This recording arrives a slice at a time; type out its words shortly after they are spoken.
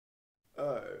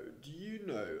Oh, do you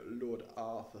know Lord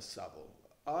Arthur Savile?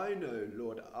 I know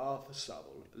Lord Arthur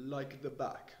Savile like the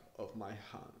back of my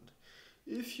hand.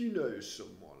 If you know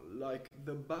someone like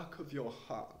the back of your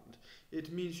hand,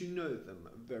 it means you know them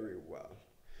very well.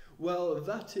 Well,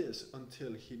 that is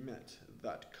until he met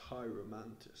that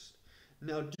chiromantist.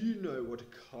 Now, do you know what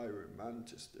a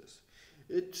chiromantist is?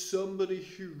 It's somebody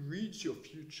who reads your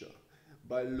future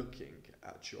by looking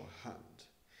at your hand.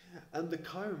 And the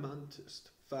chiromantist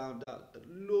found out that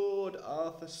Lord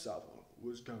Arthur Savile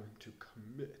was going to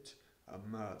commit a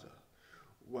murder.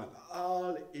 Well,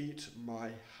 I'll eat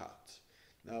my hat.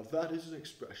 Now that is an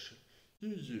expression you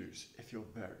use if you're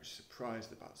very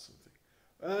surprised about something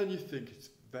and you think it's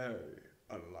very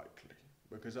unlikely,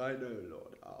 because I know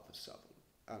Lord Arthur Savile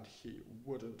and he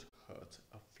wouldn't hurt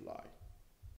a fly.